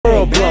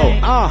barrel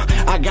blow.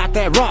 I got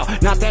that raw,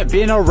 not that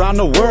been around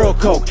the world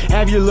coke.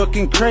 Have you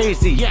looking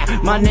crazy? Yeah,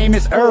 my name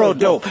is Earl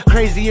Doe.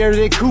 Crazier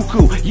than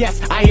cuckoo.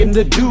 Yes, I am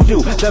the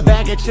doo-doo. The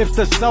bag of chips,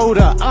 the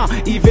soda,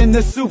 even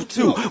the soup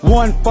too.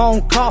 One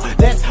phone call,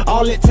 that's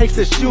all it takes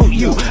to shoot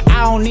you.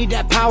 I don't need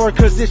that power,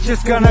 cause it's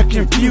just gonna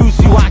confuse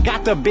you. I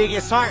got the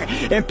biggest heart,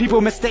 and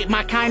people mistake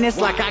my kindness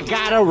like I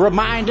gotta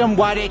remind them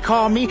why they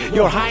call me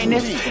your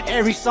highness.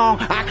 Every song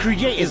I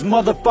create is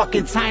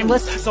motherfucking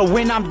timeless, so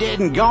when I'm dead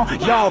and gone,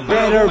 y'all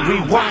better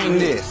rewind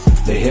this.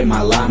 They hit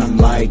my line, I'm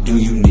like, do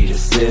you need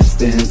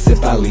assistance?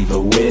 If I leave a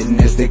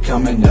witness, they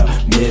coming up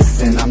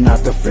missing. I'm not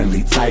the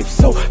friendly type,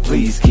 so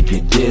please keep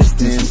your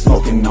distance.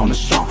 Smoking on the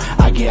strong,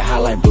 I get high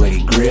like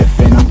Blake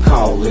Griffin. I'm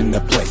calling the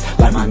place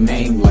like my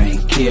name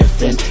Lane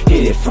Kiffin.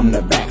 Hit it from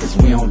the back, cause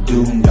we don't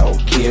do no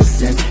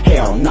kissing.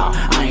 Hell nah,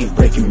 I ain't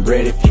breaking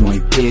bread if you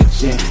ain't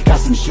pitching. Got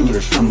some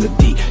shooters from the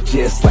D,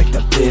 just like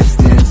the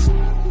Pistons.